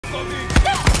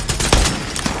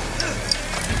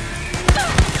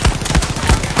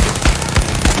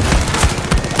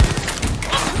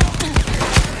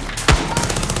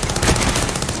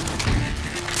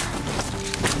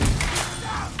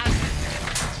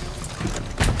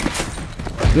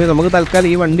ഇനി നമുക്ക് തൽക്കാലം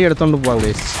ഈ വണ്ടി എടുത്തോണ്ട് പോവാം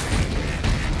guys.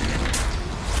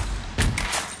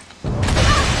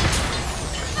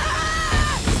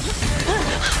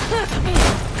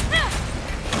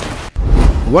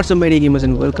 Watts up my gamers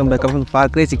and welcome back. അപ്പം ഫാർ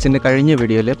ക്രൈ 6ൻ്റെ കഴിഞ്ഞ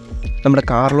വീഡിയോയിൽ നമ്മുടെ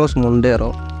കാർലോസ്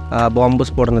മൊണ്ടേറോ ബോംബ്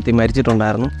സ്ഫോടനത്തിൽ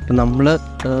മരിച്ചിട്ടുണ്ടായിരുന്നു. അപ്പം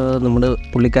നമ്മുടെ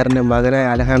പുള്ളിക്കാരൻ്റെ മകനെ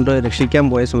അലഹാൻഡ്രോ രക്ഷിക്കാൻ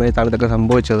പോയ സമയത്താണ് ഇതൊക്കെ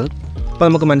സംഭവിച്ചത്. അപ്പോൾ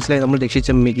നമുക്ക് മനസ്സിലായി നമ്മൾ രക്ഷിച്ച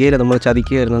മിഗേലെ നമ്മൾ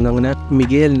ചതിക്കുകയായിരുന്നു. അങ്ങനെ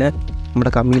മിഗേലിനെ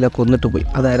നമ്മുടെ കമീല കൊന്നിട്ട് പോയി.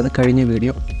 അതായിരുന്നു കഴിഞ്ഞ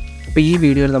വീഡിയോ. അപ്പോൾ ഈ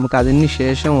വീഡിയോയിൽ നമുക്ക് അതിന്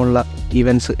ശേഷമുള്ള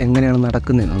ഇവൻറ്റ്സ് എങ്ങനെയാണ്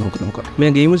നടക്കുന്നതെന്ന് നമുക്ക് നോക്കാം. പിന്നെ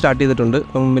ഗെയിം സ്റ്റാർട്ട് ചെയ്തിട്ടുണ്ട്.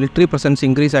 അപ്പം മിലിറ്ററി പ്രസൻസ്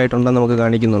ഇൻക്രീസ് ആയിട്ടുണ്ടെന്ന് നമുക്ക്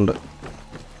കാണിക്കുന്നുണ്ട്.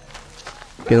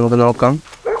 ഓക്കെ, നമുക്ക് നോക്കാം.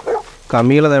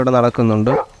 കമീലത ഇവിടെ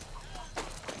നടക്കുന്നുണ്ട്.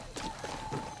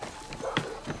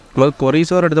 നമുക്ക്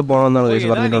കൊറീസോർ അടുത്ത് പോകണമെന്നാണ് കേസ്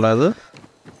പറഞ്ഞിട്ടുള്ളത്.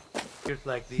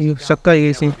 ഷക്കായി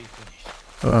കേസി.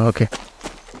 Okay,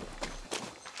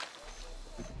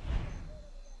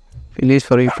 ഫിലീസ്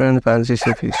four front fancy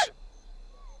fish.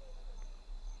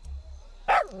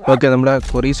 Okay, നമ്മുടെ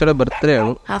കൊറീസോയുടെ ബർത്ത്ഡേ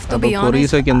ആണ്. അപ്പോൾ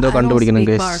കൊറീസോയ്ക്ക് എന്തോ കണ്ടുപിടിക്കണം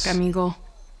കേസ്.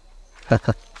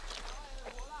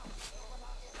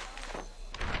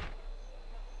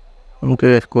 നമുക്ക്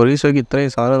കൊറീസോയ്ക്ക്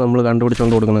ഇത്രയും സാധനം നമ്മൾ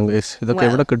കണ്ടുപിടിച്ചുകൊണ്ട് കൊടുക്കണം ഗൈസ്. ഇതൊക്കെ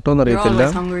എവിടെ കിട്ടുമെന്ന് അറിയത്തില്ല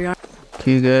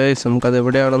ഗൈസ്. നമുക്കത്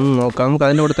എവിടെയാണെന്ന് നോക്കാം. നമുക്ക്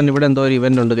അതിൻ്റെ കൂടെ തന്നെ ഇവിടെ എന്തോ ഒരു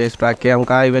ഇവൻ്റ് ഉണ്ട് ഗൈസ്, ട്രാക്ക് ചെയ്യാം.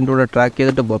 നമുക്ക് ആ ഇവൻ്റ് കൂടെ ട്രാക്ക്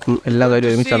ചെയ്തിട്ട് പോകും. എല്ലാ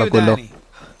കാര്യവും ഒരുമിച്ച് നടക്കുമല്ലോ.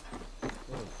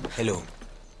 Hello.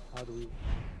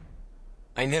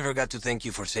 I never got to thank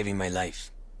you for saving my life.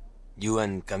 You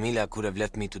and Camila could have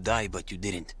left me to die, but you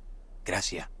didn't.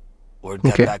 Gracias. Word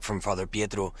got back from Father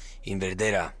Pietro in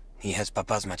Verdera. He has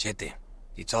Papa's machete.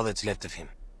 It's all that's left of him.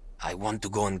 I want to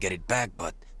go and get it back,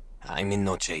 but I'm in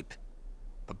no shape.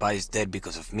 Papa is dead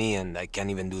because of me, and I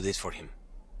can't even do this for him.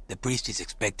 The priest is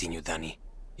expecting you, Danny.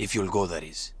 If you'll go, that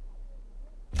is.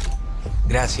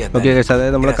 Gracias, Danny. Okay, guys,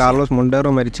 അതായത് നമ്മുടെ Carlos മൊണ്ടേറോ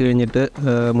മരിച്ചു കഴിഞ്ഞിട്ട്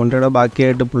മൊണ്ടേറോ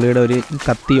ബാക്കിയായിട്ട് പുള്ളിയുടെ ഒരു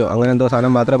കത്തിയോ അങ്ങനെ എന്തോ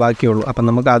സാധനം മാത്രമേ ബാക്കിയുള്ളൂ. അപ്പം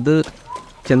നമുക്ക് അത്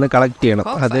ചെന്ന് കളക്ട് ചെയ്യണം.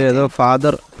 അത് ഏതോ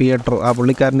ഫാദർ പിയട്രോ ആ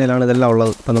പുള്ളിക്കാരനിലാണ് ഇതെല്ലാം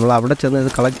ഉള്ളത്. അപ്പം നമ്മൾ അവിടെ ചെന്ന്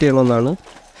ഇത് കളക്ട് ചെയ്യണമെന്നാണ്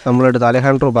നമ്മളടുത്ത്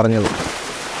അലഹാൻഡ്രോ പറഞ്ഞത്.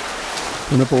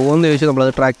 ഇന്ന് പോകുമെന്ന് ചോദിച്ചാൽ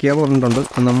നമ്മളത് ട്രാക്ക് ചെയ്യാൻ പറഞ്ഞിട്ടുണ്ട്.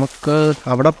 നമുക്ക്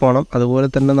അവിടെ പോകണം. അതുപോലെ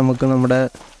തന്നെ നമുക്ക് നമ്മുടെ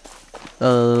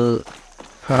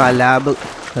ആ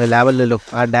ലാബല്ലല്ലോ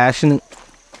ആ ഡാഷിന്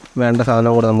വേണ്ട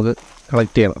സാധനം കൂടെ നമുക്ക്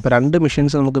കളക്ട് ചെയ്യണം. അപ്പോൾ 2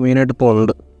 മിഷൻസ് നമുക്ക് മെയിനായിട്ട്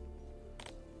പോകുന്നുണ്ട്.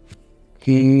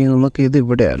 നമുക്കിത്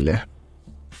ഇവിടെയല്ലേ?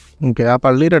 ഓക്കെ, ആ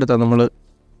പള്ളിയുടെ അടുത്താണ് നമ്മൾ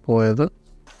പോയത്.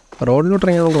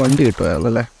 റോഡിലോട്ടിറങ്ങിയാൽ നമുക്ക് വണ്ടി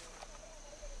കിട്ടുമായിരുന്നല്ലേ?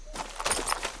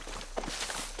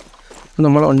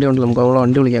 നമ്മളെ വണ്ടി ഉണ്ട്, നമുക്ക് നമ്മളെ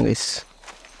വണ്ടി വിളിക്കാം ഗൈസ്.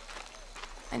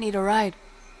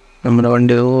 നമ്മുടെ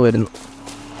വണ്ടി വരുന്നു.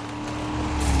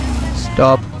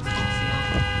 സ്റ്റോപ്പ്.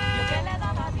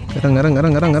 ഇറങ്ങ്.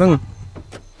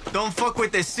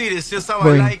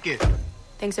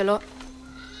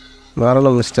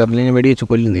 മാറല്ലോ മിസ്റ്റർ, ഞാൻ വെടിവെച്ച്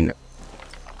കൊല്ലും നിന്നെ.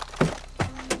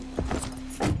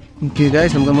 ഓക്കെ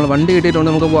ഗൈസ്, നമുക്ക് നമ്മളെ വണ്ടി കിട്ടിയിട്ടുണ്ട്.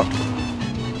 നമുക്ക് പോവാം.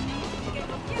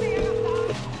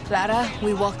 Clara,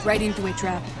 we walked right into a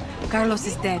trap. Carlos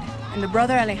is dead, and the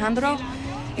brother Alejandro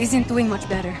isn't doing much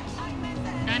better.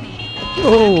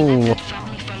 Oh. The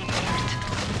family fell apart.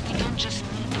 We don't just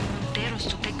need the Monteros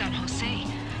to take down Jose.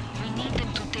 We need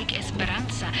them to take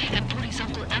Esperanza and put his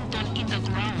uncle Anton in the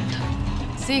ground.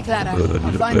 See, Clara,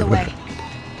 I'll find the way.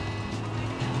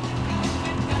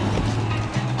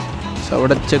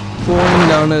 അവിടെ check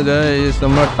point ആണ് guys.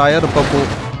 നമ്മുടെ tyre ഇപ്പോൾ പോകും.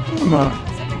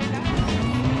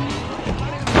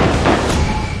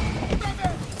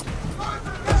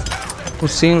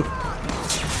 ഹുസൈൻ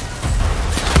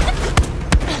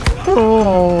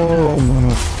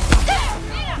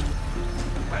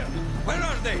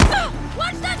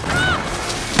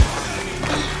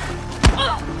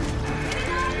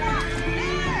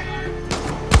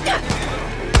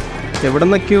എവിടെ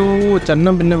നിന്നൊക്കെയോ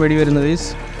ചന്നം പിന്നെ വെടി വരുന്നത് guys.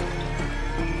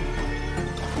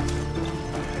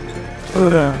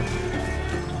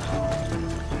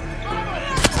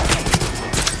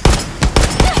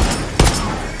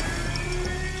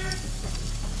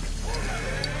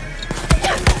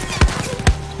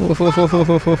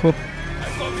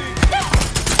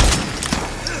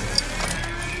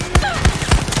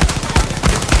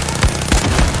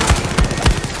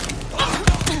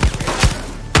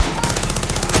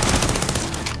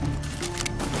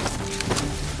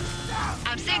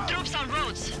 I'm seeing troops on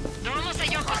roads. They're almost at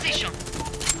your position.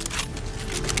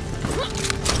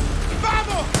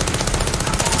 Vamos!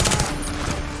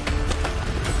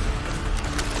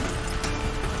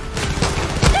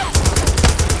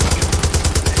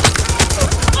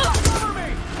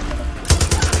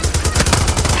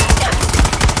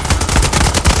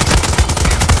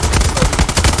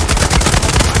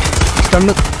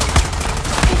 കണ്ണ്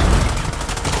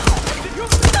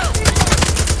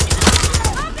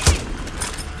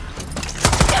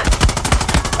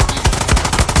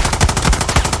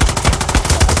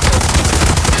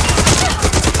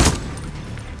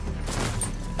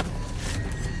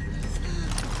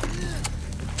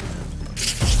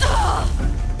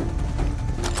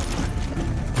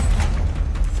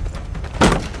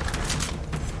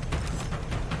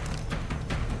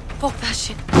Poke that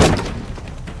shit.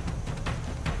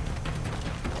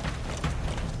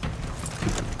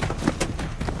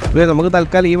 നമുക്ക്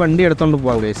തൽക്കാലം ഈ വണ്ടി എടുത്തോണ്ട്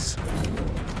പോവാം ഗൈസ്.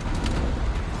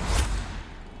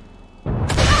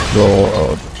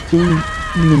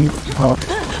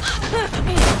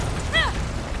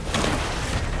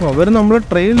 അവർ നമ്മൾ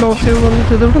ട്രെയിൻ ലോക്ക് ചെയ്ത്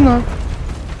പറഞ്ഞിട്ട് ഇതെവിടുന്നാ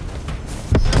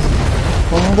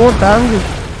ഒമ്പോ ടാങ്ക്.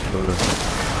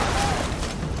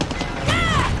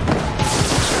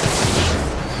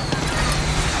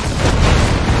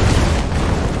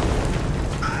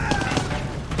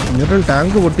 എന്നിട്ടും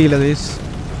tank പൊട്ടിയില്ല guys.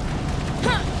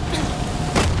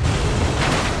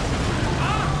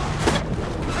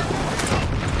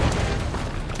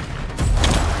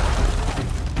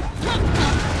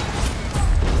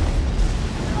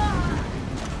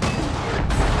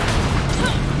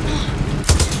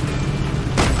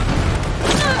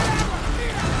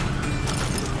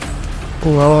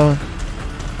 Wow.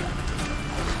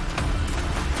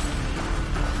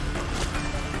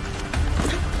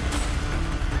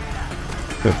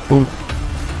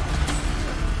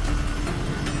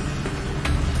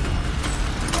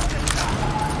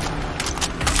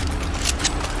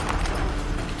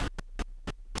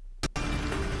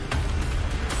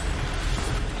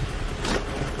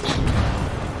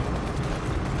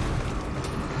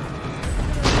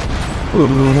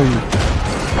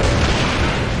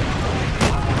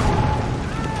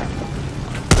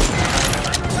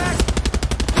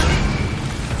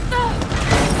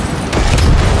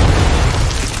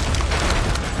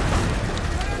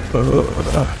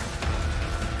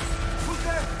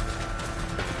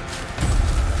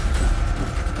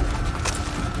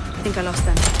 I think I lost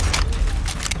them.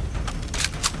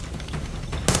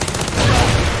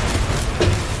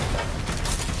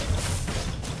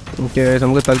 Okay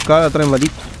നമുക്ക് തൽക്കാലം അത്രയും മതി.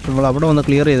 നമ്മൾ അവിടെ വന്ന്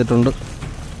ക്ലിയർ ചെയ്തിട്ടുണ്ട്.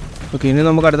 ഓക്കെ ഇനി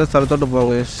നമുക്ക് അടുത്ത സ്ഥലത്തോട്ട് പോകാം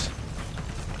ഗൈസ്.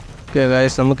 ഓക്കെ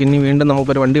ഗൈസ് നമുക്ക് ഇനി വീണ്ടും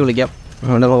നമുക്കൊരു വണ്ടി വിളിക്കാം.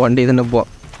 അതുകൊണ്ട് നമുക്ക് വണ്ടി തന്നെ പോവാം.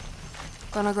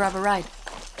 Gonna grab a ride.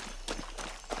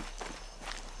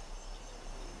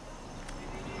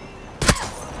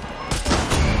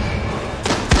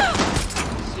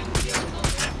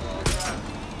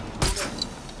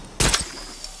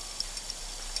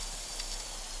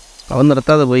 അവൻ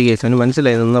നിർത്താതെ പോയി ഗൈസ്. അവന്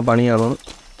മനസ്സിലായി നിന്ന പണിയാണോ.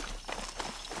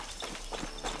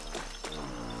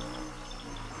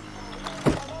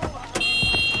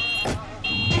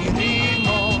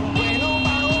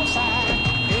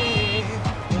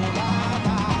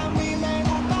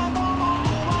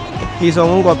 ഈ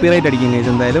സോങ്ങും കോപ്പിറൈറ്റ് അടിക്കും ഗൈസ്.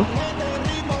 എന്തായാലും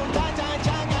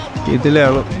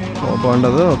ഇതിലാണ്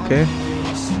പോകേണ്ടത്. ഓക്കെ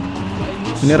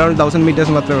ഇനി അറൗണ്ട് 1000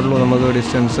 മീറ്റേഴ്സ് മാത്രമേ ഉള്ളൂ നമുക്ക്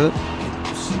ഡിസ്റ്റൻസ്.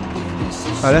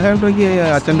 അലഹാൻഡ്രോയ്ക്ക്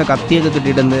അച്ഛൻ്റെ കത്തിയൊക്കെ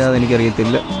കിട്ടിയിട്ട് എന്താണെന്ന്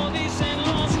എനിക്കറിയത്തില്ല.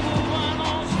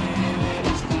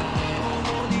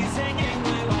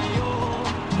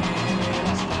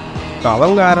 അവൻ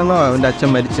കാരണം അവൻ്റെ അച്ഛൻ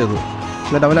മരിച്ചത്.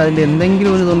 എന്നിട്ട് അവൻ അതിൻ്റെ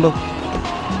എന്തെങ്കിലും ഒരു ഇതുണ്ടോ?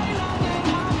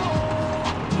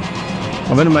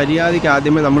 അവൻ മര്യാദയ്ക്ക്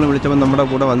ആദ്യമേ നമ്മൾ വിളിച്ചപ്പോൾ നമ്മുടെ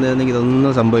കൂടെ വന്നിരുന്നെങ്കിൽ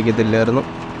ഇതൊന്നും സംഭവിക്കത്തില്ലായിരുന്നു.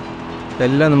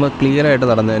 ഇതെല്ലാം നമ്മൾ ക്ലിയറായിട്ട്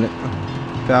നടന്നതിന്.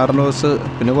 കാർലോസ്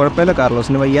പിന്നെ കുഴപ്പമില്ല,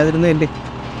 കാർലോസിന് വയ്യാതിരുന്നതല്ലേ.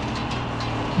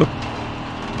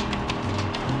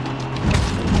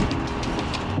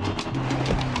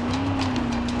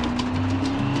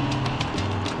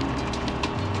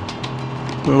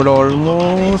 ഇവിടെ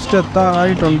ഓൾമോസ്റ്റ്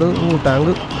എത്താറായിട്ടുണ്ട്.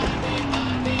 ടാങ്ക്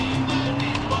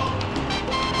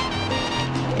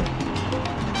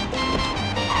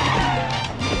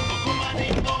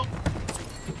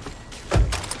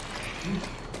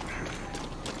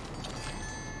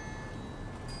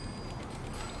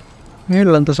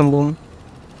മേളിലെന്താ സംഭവം?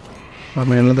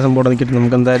 മേളിലത്തെ സംഭവം നിൽക്കിട്ട്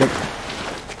നമുക്ക് എന്തായാലും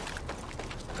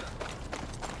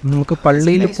നമുക്ക്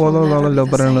പള്ളിയിൽ പോകുന്നതാണല്ലോ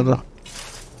പറയണത്.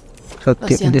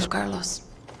 സത്യം.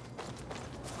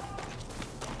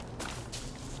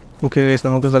 ഓക്കെ ഗൈസ്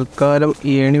നമുക്ക് തൽക്കാലം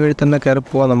ഈ ഏണി വഴി തന്നെ കയറി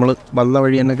പോവാം. നമ്മൾ വന്ന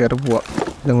വഴി തന്നെ കയറി പോവാം.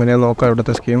 ഇതെങ്ങനെയാണെന്ന് നോക്കാം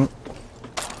ഇവിടുത്തെ സ്കീം.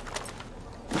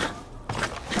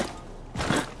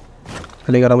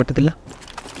 അതിലേക്ക് കയറാൻ പറ്റത്തില്ല.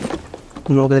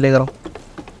 നമുക്കിതിലേക്ക് കയറാം.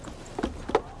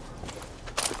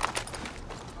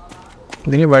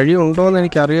 ഇതിന് വഴി ഉണ്ടോയെന്ന്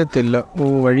എനിക്കറിയത്തില്ല.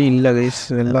 വഴിയില്ല ഗൈസ്.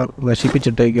 എല്ലാം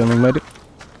നശിപ്പിച്ചിട്ടേക്കാണ് ഇവന്മാർ.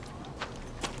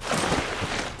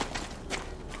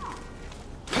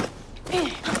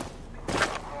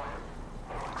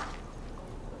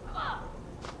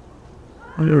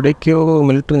 എവിടേക്കോ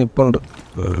മിലിറ്ററി നിൽപ്പുണ്ട്.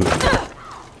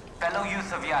 Fellow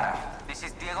youth of Yara, this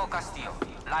is Diego Castillo,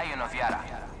 Lion of Yara,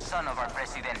 son of our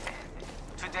presidente.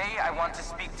 Today I want to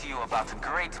speak to you about a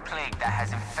great plague that has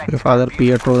infected father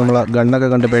Pietro നമ്മളെ ഗണ്ണൊക്കെ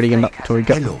കണ്ട് പേടിക്കണ്ട,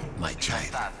 ചോദിക്കാം. Hello, my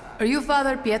child. Are you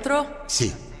Father Pietro? Sí,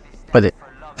 അതെ.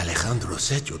 Alejandro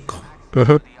said you'd come.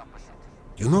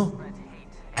 You know,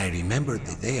 I remember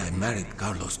the day I married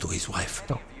Carlos to his wife.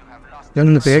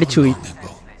 ഞാനൊന്ന് പേടിച്ചു പോയി.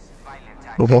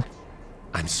 ഓഹോ.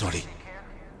 I'm sorry.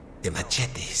 The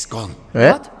machete is gone.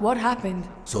 What? What happened?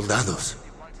 Soldados.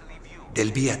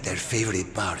 They'll be at their favorite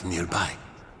bar nearby.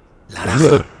 La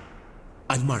Raja.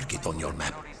 I'll mark it on your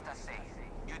map.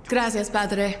 Gracias,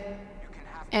 padre.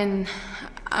 And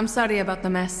I'm sorry about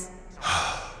the mess.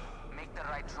 Make the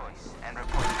right choice and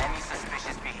report any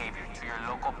suspicious behavior to your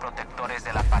local protectores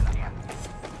de la patria.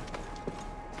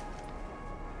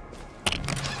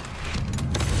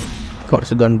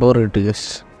 കുറച്ച് gun power കിട്ടി guess.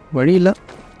 വഴിയില്ല.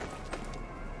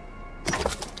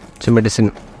 Medicine.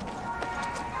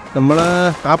 നമ്മൾ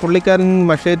ആ പുള്ളിക്കാരൻ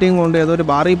മഷേറ്റയും കൊണ്ട് ഏതൊരു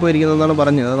ബാറിൽ പോയിരിക്കുന്നതെന്നാണ്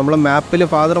പറഞ്ഞത്. നമ്മളെ മാപ്പിൽ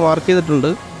ഫാദർ മാർക്ക് ചെയ്തിട്ടുണ്ട്.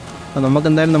 നമുക്ക്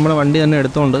എന്തായാലും നമ്മുടെ വണ്ടി തന്നെ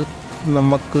എടുത്തുകൊണ്ട്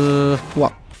നമുക്ക്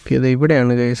പോവാം. ഇത്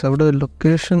ഇവിടെയാണ് ഗൈസ്. അവിടെ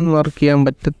ലൊക്കേഷൻ മാർക്ക് ചെയ്യാൻ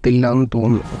പറ്റത്തില്ല എന്ന്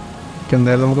തോന്നുന്നു.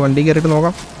 എന്തായാലും നമുക്ക് വണ്ടി കയറിയിട്ട്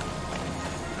നോക്കാം.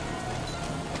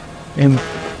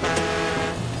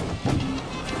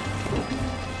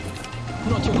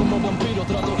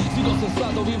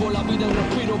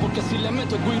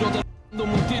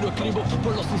 un tiro escribo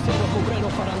por los sinceros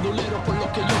obreros faranduleros por los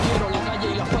que yo quiero la calle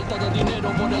y la falta de dinero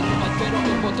por el repartero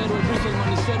el botero el ruso el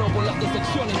manicero por las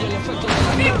decepciones y el efecto de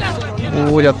la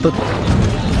ചത്ത്.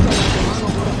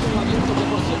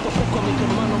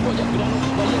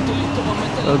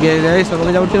 Okay guys,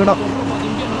 നമുക്ക് ചവിട്ടി വിടാം.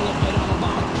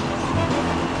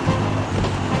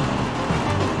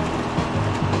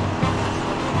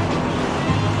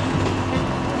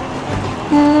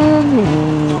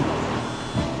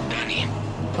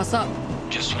 What's up?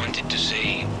 Just wanted to say,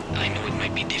 I know it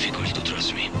might be difficult to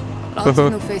trust me. Lots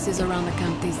of new faces around the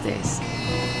camp these days.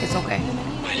 It's okay.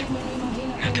 Well,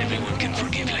 not everyone can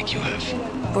forgive like you have.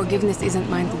 Forgiveness isn't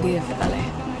mine to give, Ale.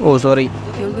 Oh sorry.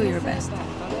 You'll do your best.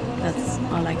 That's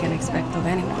all I can expect of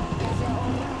anyone.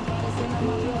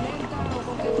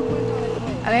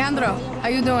 Alejandro,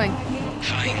 how you doing?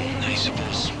 Fine, I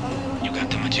suppose. You got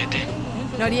the machete?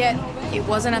 Not yet. It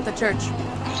wasn't at the church.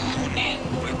 Cojone,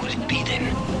 where could it be then?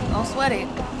 Don't sweat it.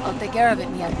 I'll take care of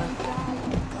it, mierda.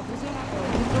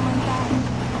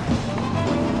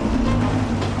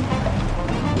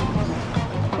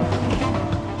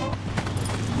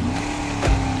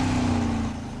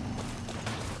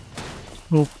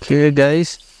 Okay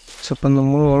guys, അപ്പം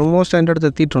നമ്മൾ almost അതിൻ്റെ അടുത്ത്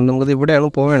എത്തിയിട്ടുണ്ട്. നമുക്കത് ഇവിടെയാണ്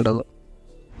പോവേണ്ടത്.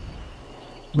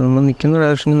 നമ്മൾ നിൽക്കുന്ന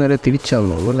ഡയറക്ഷനിൽ നേരെ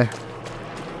തിരിച്ചാവുന്നുള്ളൂ അല്ലേ.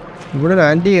 ഇവിടെ ഒരു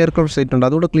ആൻറ്റി എയർക്രാഫ്റ്റ് സൈറ്റ് ഉണ്ട്,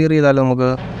 അതുകൂടെ ക്ലിയർ ചെയ്താലോ നമുക്ക്.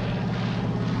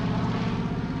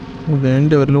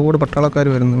 വേണ്ടി ഒരു ലോഡ് പട്ടാളക്കാർ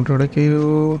വരുന്നുണ്ട്. ഇവിടേക്ക്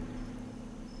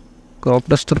ക്രോപ്പ്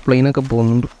ഡസ്റ്റർ പ്ലെയിനൊക്കെ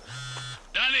പോകുന്നുണ്ട്.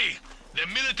 Danny, the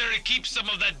military keeps some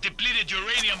of that depleted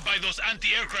uranium by those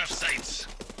anti-aircraft sites.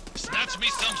 Snatch me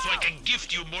some so I can gift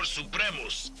you more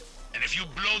Supremos. And if you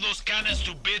blow those cannons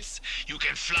to bits, you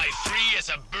can fly free as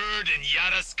a bird in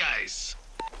Yara skies.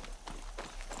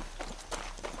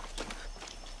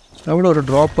 അവിടെ ഒരു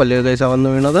drop അല്ലേ guys വന്ന്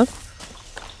വീണത്.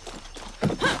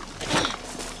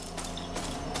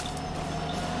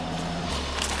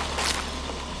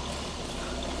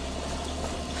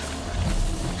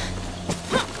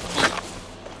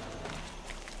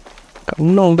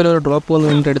 കണ്ണ് മുമ്പിൽ ഒരു drop വന്ന്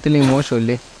വീണിട്ട് എടുത്തില്ലെങ്കിൽ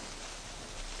മോശമല്ലേ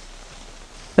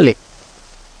അല്ലേ.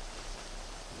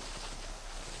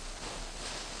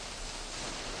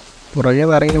 പുറകെ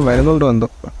ആരെങ്കിലും വരുന്നുണ്ടോ എന്തോ.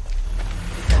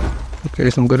 ഓക്കെ,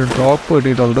 നമുക്കൊരു ഡ്രോപ്പ്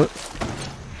കിട്ടിയിട്ടുണ്ട്.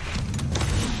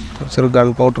 കുറച്ചൊരു ഗൺ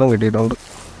പൗഡറും കിട്ടിയിട്ടുണ്ട്.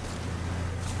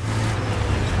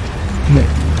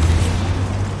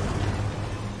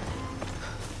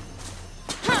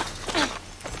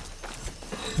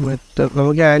 മറ്റേ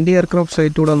നമുക്ക് ആൻറ്റി എയർക്രാഫ്റ്റ്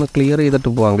സൈറ്റ് കൂടെ ഒന്ന് ക്ലിയർ ചെയ്തിട്ട്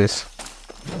പോവാം ഗൈസ്.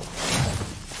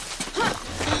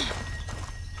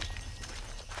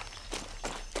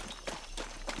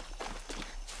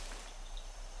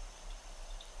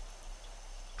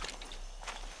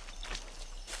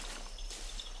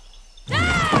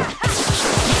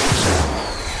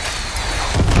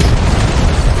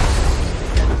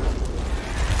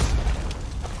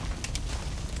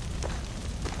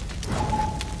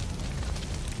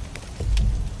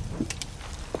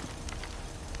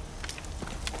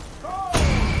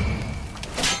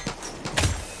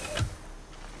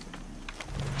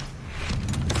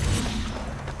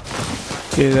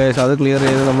 അത് ക്ലിയർ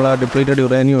ചെയ്ത് നമ്മൾ ആ ഡിപ്ലീറ്റഡ്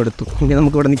യുറേനിയം എടുത്തു. ഇനി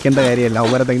നമുക്ക് ഇവിടെ നിൽക്കേണ്ട കാര്യമല്ല,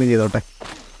 അവരെന്തെങ്കിലും ചെയ്തോട്ടെ.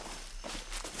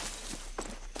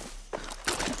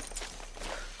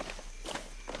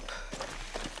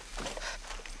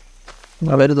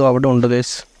 അവരിതോ അവിടെ ഉണ്ട്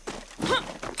ഗൈസ്.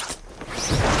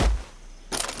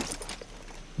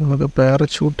 നമുക്ക്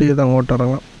പാരച്യൂട്ട് ചെയ്ത് അങ്ങോട്ട്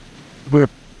ഇറങ്ങാം.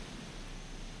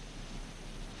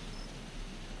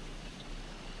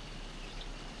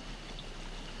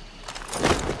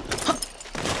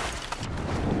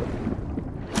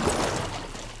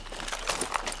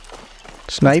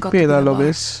 സ്നൈപ്പ് ചെയ്താലോ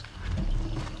ഗൈസ്.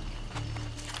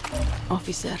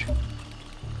 officer.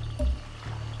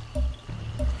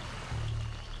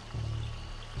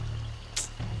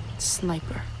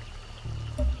 Sniper.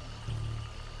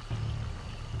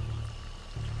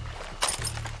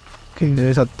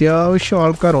 അത്യാവശ്യം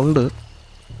ആൾക്കാരുണ്ട്.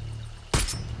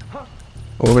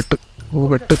 ഓ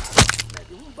വെട്ട്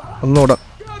ഒന്നൂടെ.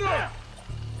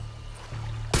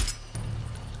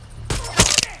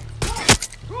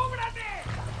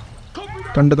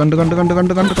 കണ്ട്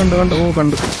ഓ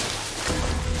കണ്ട്.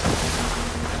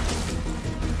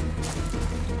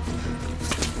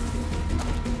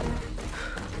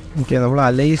 ഓക്കെ, നമ്മൾ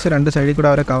അലൈസ് 2 സൈഡിൽ കൂടെ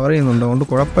അവരെ കവർ ചെയ്യുന്നുണ്ട്, അതുകൊണ്ട്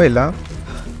കുഴപ്പമില്ല.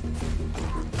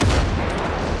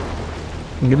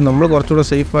 എങ്കിലും നമ്മൾ കുറച്ചുകൂടെ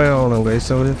സേഫായി ആവണം ഗൈസ്.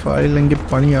 സേഫായില്ലെങ്കിൽ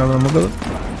പണിയാണ് നമുക്ക്.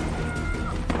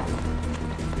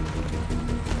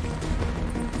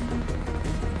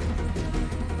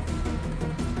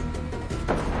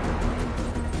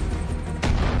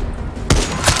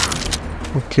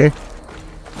 ഓക്കെ,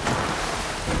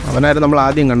 അവനായിരുന്നു നമ്മൾ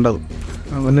ആദ്യം കണ്ടത്.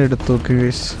 അവനെ എടുത്തു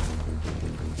ഗൈസ്.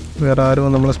 വേറെ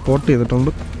ആരും നമ്മളെ സ്പോട്ട്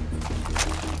ചെയ്തിട്ടുണ്ട്.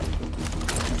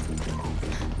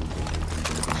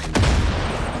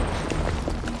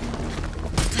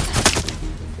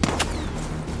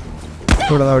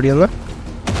 ഇവിടെ അവിടെയെന്ന്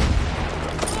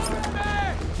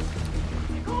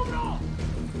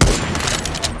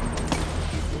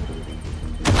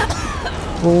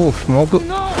ഓ സ്മോക്ക്.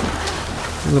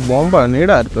 ഇത് ബോംബാണ്,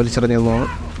 നീടായിരുന്നു വലിച്ചെറിഞ്ഞു തോന്നുന്നു.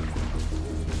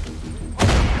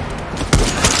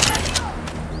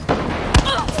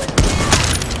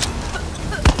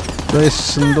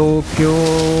 എന്തൊക്കെയോ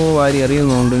വാരി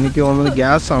അറിയുന്നുണ്ട്. എനിക്ക് തോന്നുന്നത്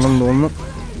ഗ്യാസ് ആണെന്ന് തോന്നുന്നു.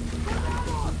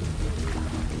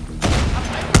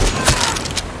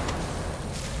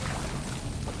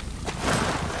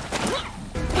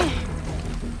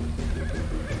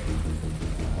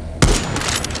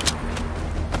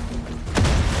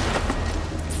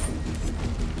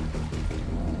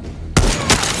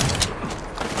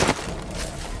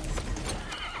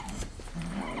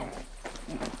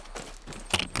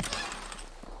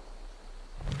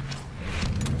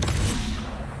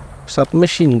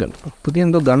 സബ്മെഷീൻ ഗൺ, പുതിയ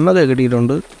എന്തോ ഗണ്ണൊക്കെ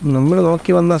കിട്ടിയിട്ടുണ്ട്. നമ്മൾ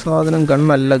നോക്കി വന്ന സാധനം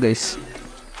ഗണ്ണല്ല ഗൈസ്.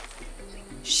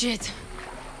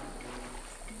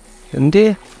 എന്തേ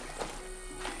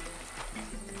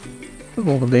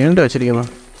വേണ്ട വെച്ചിരിക്കുന്ന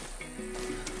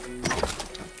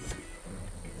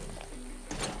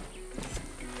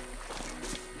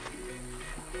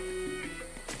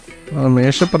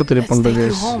മേശപ്പുറത്തിരിപ്പുണ്ട്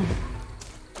ഗൈസ്.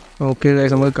 ഓക്കെ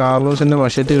ഗൈസ്, നമുക്ക് കാർലോസിന്റെ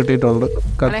മഷറ്റ് കിട്ടിയിട്ടുണ്ട്.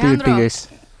 കത്തി കിട്ടി guys.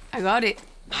 I got it.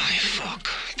 Ay, fuck.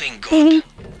 Thank God.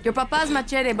 Your papa's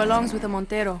machete belongs with a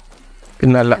Montero.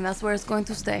 പിന്നല്ല. And that's where it's going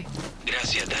to stay.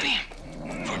 Gracias, Danny,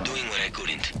 for doing what I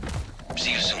couldn't.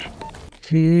 See you soon.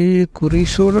 ഈ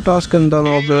കുരീഷോയുടെ task എന്താ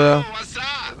നോക്കുക?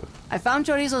 I found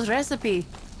Chorizo's recipe.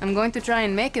 I'm going to try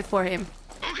and make it for him.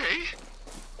 Okay.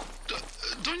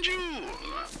 Don't you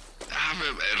have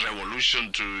a revolution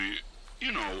to,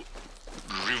 you know,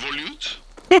 revolute?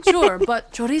 Sure, but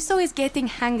Chorizo is getting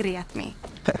hangry at me.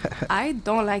 I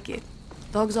don't like it.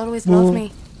 Dogs always love me.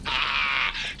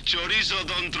 Chorizo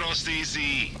don't trust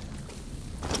easy.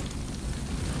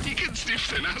 He can sniff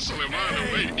the ass of a man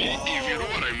away, if you know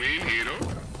what I mean, hero.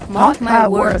 Mark my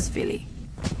words, Philly.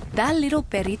 That little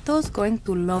perrito's going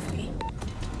to love me.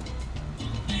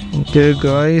 Okay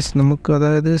guys, നമുക്ക്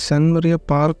അതായത് സെൻ മറിയ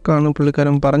പാർക്കാണ്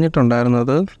പുള്ളിക്കാരൻ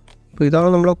പറഞ്ഞിട്ടുണ്ടായിരുന്നത്. അപ്പോൾ ഇതാണ്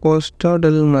നമ്മളെ cost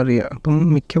del Mariya. അപ്പം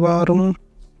മിക്കവാറും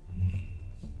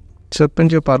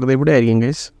സെർപ്പൻജിയോ പാർക്ക് ഇവിടെ ആയിരിക്കും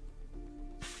ഗൈസ്.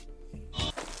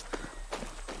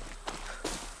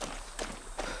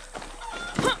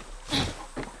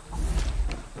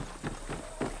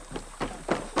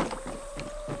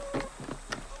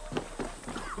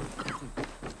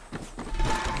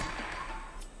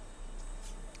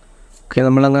 ഓക്കെ,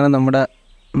 നമ്മളങ്ങനെ നമ്മുടെ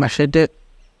മഷറ്റ്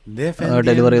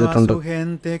ഡെലിവറി ചെയ്തിട്ടുണ്ട്.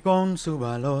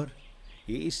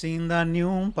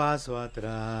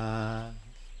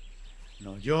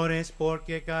 No llores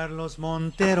porque Carlos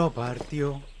Montero partió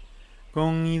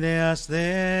con ideas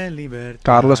de libertad.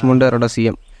 Carlos Montero,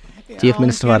 CM, Chief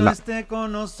Minister aunque no esté con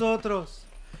nosotros,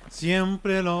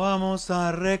 siempre lo vamos a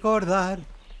recordar.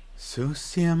 Su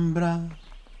siembra.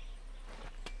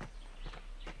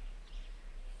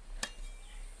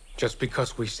 Just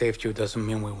because we saved you doesn't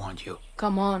mean we want you.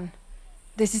 Come on.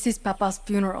 This is his papa's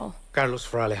funeral. Carlos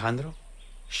for Alejandro?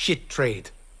 Shit trade.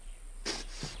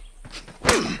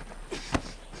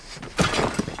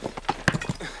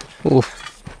 Oof.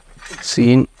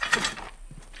 Scene.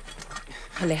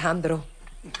 Alejandro,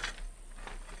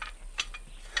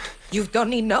 you've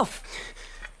done enough.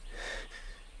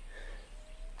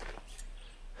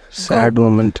 Sad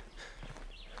moment.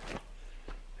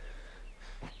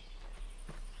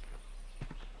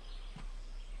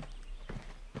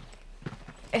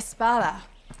 Espada.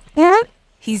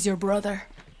 He's your brother.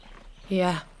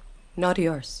 Yeah, not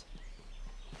yours.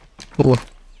 Oh.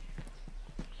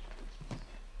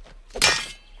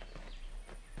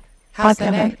 How's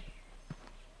the neck?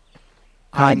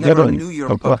 I never knew your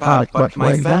papa, but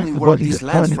my family worked these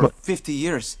lands for 50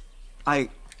 years.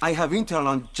 I have intel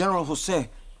on General Jose.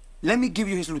 Let me give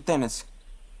you his lieutenants.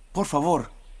 Por favor.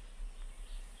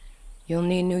 You'll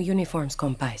need new uniforms,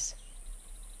 compais.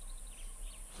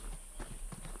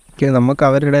 നമുക്ക്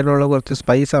അവരുടെ ഇടയിലുള്ള കുറച്ച്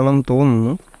spice ആണെന്ന്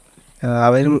തോന്നുന്നു.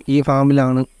 അവരും ഈ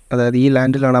ഫാമിലാണ്, അതായത് ഈ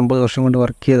ലാൻഡിലാണ് 50 വർഷം കൊണ്ട്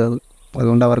വർക്ക് ചെയ്തത്.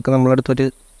 അതുകൊണ്ട് അവർക്ക് നമ്മളെ അടുത്തൊരു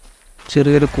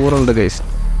ചെറിയൊരു കൂറുണ്ട് ഗൈസ്.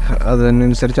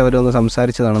 അതിനനുസരിച്ച് അവരൊന്ന്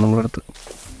സംസാരിച്ചതാണ് നമ്മുടെ അടുത്ത്.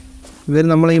 ഇവർ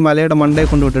നമ്മൾ ഈ മലയുടെ മണ്ടയെ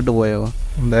കൊണ്ട് വിട്ടിട്ട് പോയോ?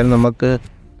 എന്തായാലും നമുക്ക്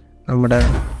നമ്മുടെ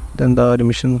ഇതെന്താ ഒരു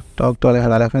മിഷൻ ടോക്ക് ടു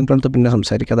അലഹാൻഡ്രോത്ത് പിന്നെ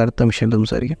സംസാരിക്കാം. അത് അടുത്ത മിഷനിൽ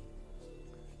സംസാരിക്കാം.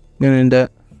 ഞാൻ എൻ്റെ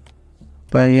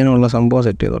പയ്യനുള്ള സംഭവം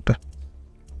സെറ്റ് ചെയ്തോട്ടെ.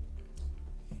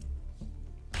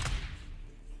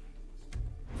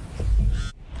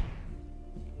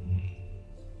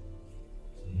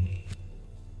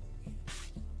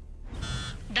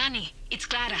 Danny, it's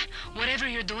Clara. Whatever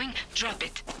you're doing, drop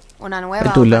it. Una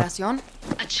nueva operación.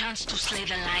 A chance to slay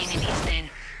the lion in his den.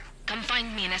 Come find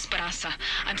me in Esperanza.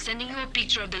 I'm sending you a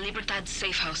picture of the Libertad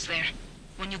safe house there.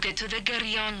 When you get to the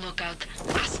Guerrillon lookout,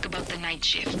 ask about the night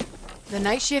shift. The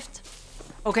night shift?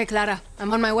 Okay, Clara.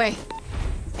 I'm on my way.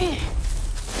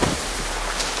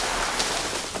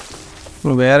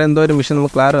 വേറെ എന്തോ ഒരു mission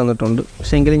നമുക്ക് Clara തന്നിട്ടുണ്ട്.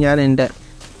 പക്ഷേ എങ്കിലും ഞാൻ എൻ്റെ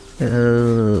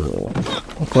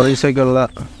കൊറീസയ്ക്കുള്ള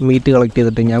meet collect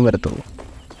ചെയ്തിട്ട് ഞാൻ വരത്തുള്ളൂ.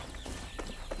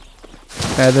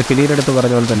 അതായത് ഫിലിയുടെ അടുത്ത്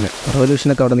പറഞ്ഞ പോലെ തന്നെ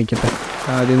റെവല്യൂഷനൊക്കെ അവിടെ നിൽക്കട്ടെ.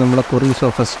 ആദ്യം നമ്മളെ കൊറീസോ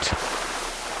first.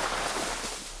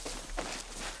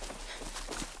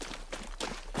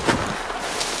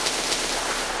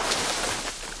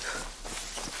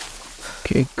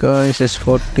 Okay guys, it's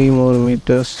 40 more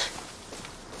meters.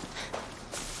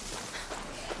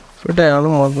 ഇവിടെ ആണ്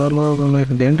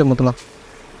മൊത്തം മൊത്തം.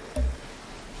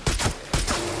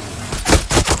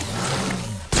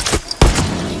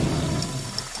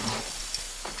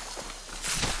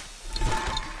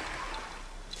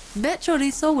 Bet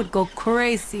Chorizo would go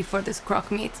crazy for this croc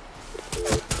meat.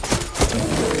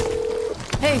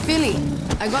 Hey, Philly,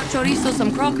 I got Chorizo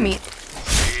some croc meat.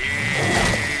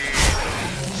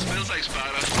 Smells like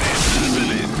Spada.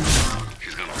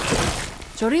 He's gonna love it.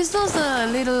 Chorizo's a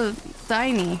little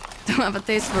tiny to have a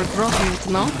taste for croc meat,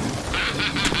 no?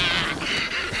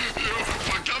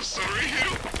 Fucked up story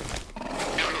here.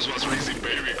 Carlos was raising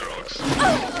baby crocs.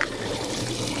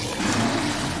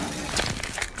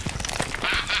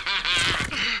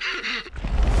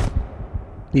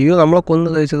 അയ്യോ, നമ്മളെ കൊന്ന്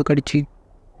കഴിച്ചത് കടിച്ച്.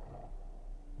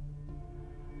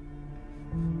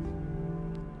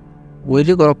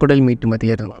 ഒരു crocodile meet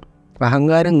മതിയായിരുന്നു.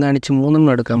 അഹങ്കാരം കാണിച്ച് 3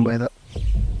 എടുക്കാൻ പോയത്.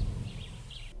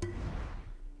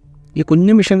 ഈ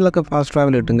കുഞ്ഞു മിഷനിലൊക്കെ ഫാസ്റ്റ്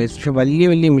ട്രാവൽ കിട്ടും ഗൈസ്. പക്ഷെ വലിയ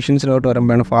വലിയ മിഷൻസിലോട്ട്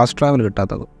വരുമ്പോഴാണ് ഫാസ്റ്റ് ട്രാവൽ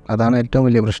കിട്ടാത്തത്. അതാണ് ഏറ്റവും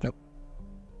വലിയ പ്രശ്നം.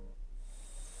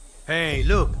 Hey,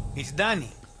 look, it's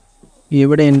Danny.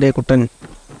 ഇവിടെ എൻ്റെ കുട്ടൻ.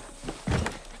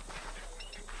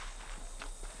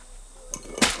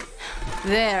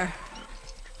 There.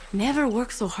 Never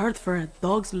worked so hard for a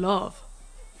dog's love.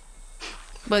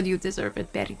 But you deserve it,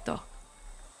 Perito.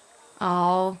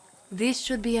 Oh, this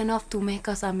should be enough to make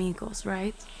us amigos,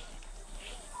 right?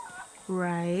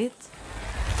 Right?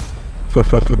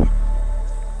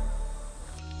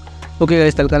 Okay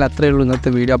guys, തൽക്കാലം അത്രയേ ഉള്ളൂ ഇന്നത്തെ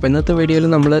video. അപ്പോൾ ഇന്നത്തെ വീഡിയോയിൽ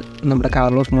നമ്മൾ നമ്മുടെ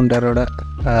കാർലോസ് മൊണ്ടേറോയുടെ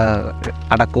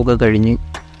അടക്കമൊക്കെ കഴിഞ്ഞ്,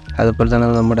 അതുപോലെ തന്നെ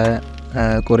നമ്മുടെ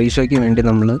കൊറീസോയ്ക്ക് വേണ്ടി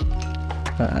നമ്മൾ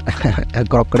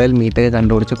ക്രോക്കഡൈൽ മീറ്റൊക്കെ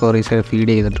കണ്ടുപിടിച്ച് കൊറീസോ ഫീഡ്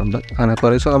ചെയ്തിട്ടുണ്ട്. അങ്ങനെ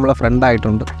കൊറീസോ നമ്മളെ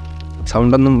ഫ്രണ്ടായിട്ടുണ്ട്.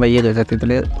 സൗണ്ടൊന്നും വയ്യ,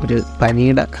 സത്യത്തിൽ ഒരു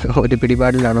പനിയുടെ ഒരു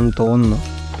പിടിപാടിലാണെന്ന് തോന്നുന്നു.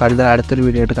 അപ്പോൾ അടുത്തൊരു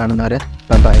വീഡിയോ ആയിട്ട് കാണുന്നവരെ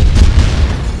ബൈ.